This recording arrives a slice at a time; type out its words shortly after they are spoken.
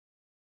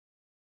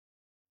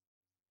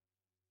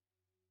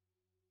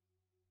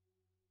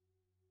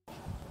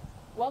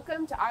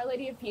Welcome to Our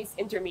Lady of Peace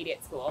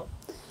Intermediate School.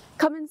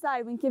 Come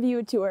inside, we can give you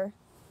a tour.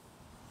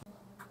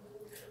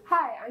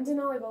 Hi, I'm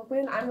Denali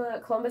Volkman. I'm a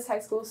Columbus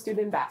High School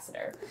student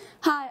ambassador.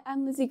 Hi,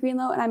 I'm Lizzie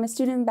Greenlow, and I'm a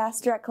student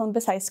ambassador at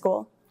Columbus High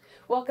School.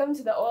 Welcome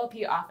to the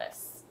OLP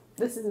office.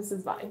 This is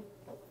Mrs. Vine.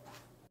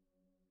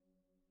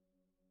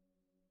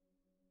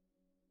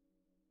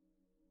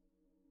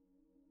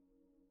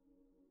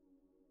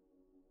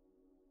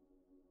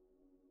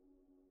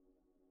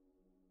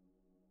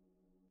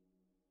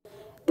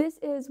 This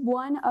is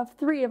one of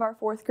 3 of our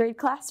 4th grade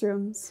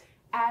classrooms.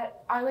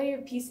 At Our Lady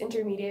of Peace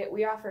Intermediate,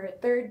 we offer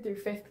 3rd through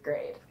 5th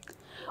grade.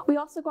 We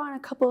also go on a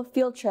couple of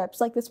field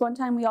trips, like this one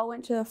time we all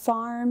went to the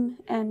farm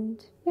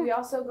and... We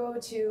also go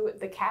to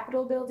the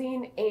Capitol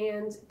building,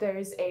 and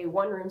there's a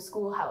one-room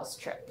schoolhouse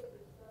trip.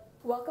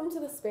 Welcome to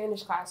the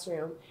Spanish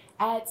classroom.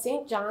 At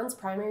St. John's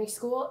Primary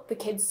School, the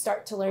kids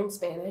start to learn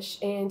Spanish,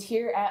 and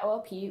here at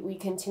OLP, we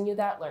continue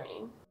that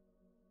learning.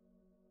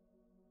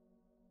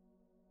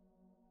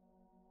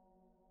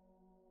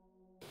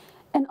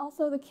 And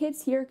also the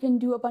kids here can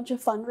do a bunch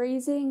of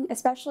fundraising,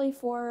 especially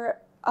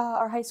for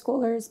our high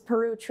schoolers'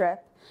 Peru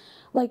trip.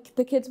 Like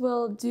the kids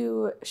will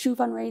do shoe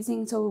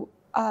fundraising so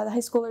the high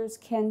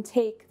schoolers can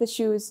take the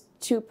shoes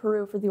to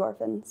Peru for the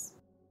orphans.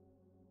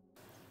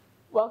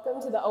 Welcome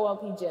to the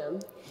OLP gym.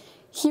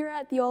 Here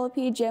at the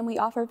OLP gym, we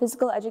offer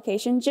physical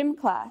education gym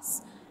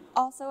class.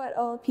 Also at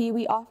OLP,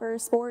 we offer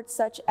sports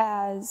such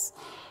as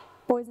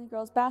boys and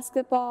girls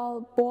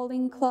basketball,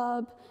 bowling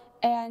club,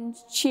 and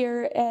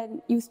cheer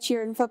and youth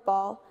cheer and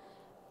football.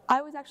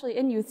 I was actually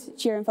in youth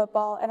cheer and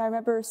football, and I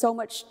remember so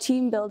much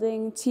team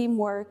building,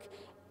 teamwork.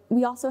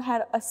 We also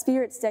had a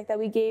spirit stick that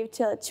we gave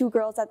to 2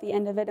 girls at the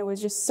end of it. It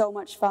was just so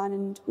much fun,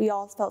 and we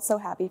all felt so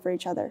happy for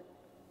each other.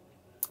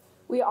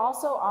 We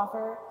also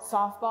offer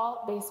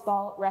softball,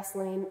 baseball,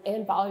 wrestling,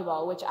 and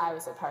volleyball, which I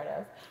was a part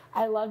of.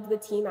 I loved the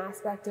team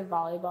aspect of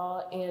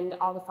volleyball and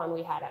all the fun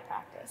we had at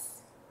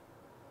practice.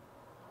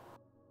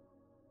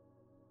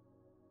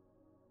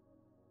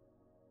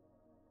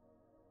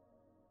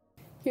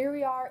 Here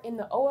we are in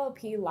the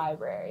OLP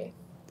library.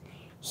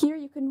 Here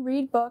you can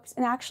read books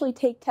and actually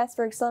take tests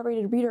for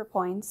accelerated reader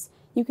points.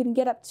 You can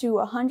get up to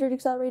 100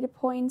 accelerated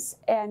points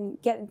and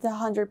get into the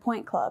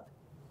 100-point club.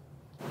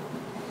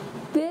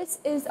 This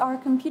is our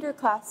computer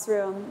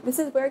classroom. This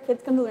is where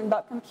kids come to learn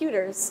about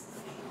computers.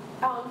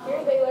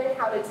 Here they learn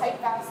how to type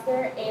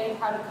faster and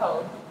how to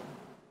code.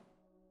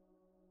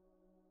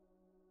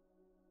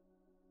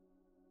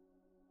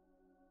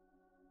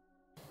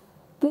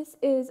 This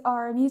is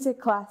our music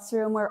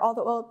classroom where all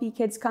the OLP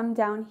kids come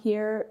down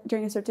here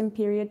during a certain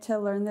period to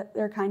learn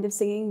their kind of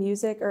singing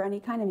music or any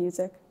kind of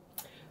music.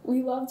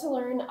 We love to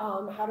learn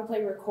how to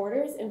play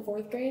recorders in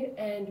 4th grade,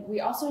 and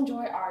we also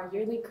enjoy our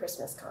yearly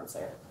Christmas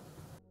concert.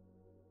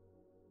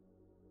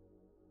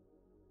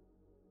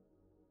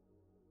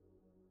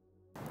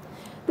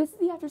 This is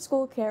the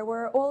after-school care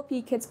where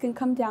OLP kids can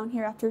come down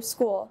here after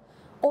school.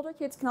 Older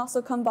kids can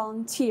also come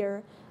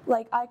volunteer,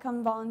 like I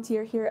come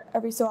volunteer here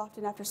every so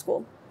often after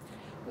school.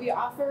 We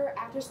offer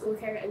after-school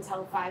care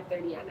until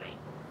 5:30 at night.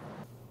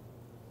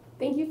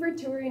 Thank you for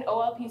touring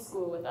OLP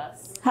school with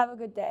us. Have a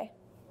good day.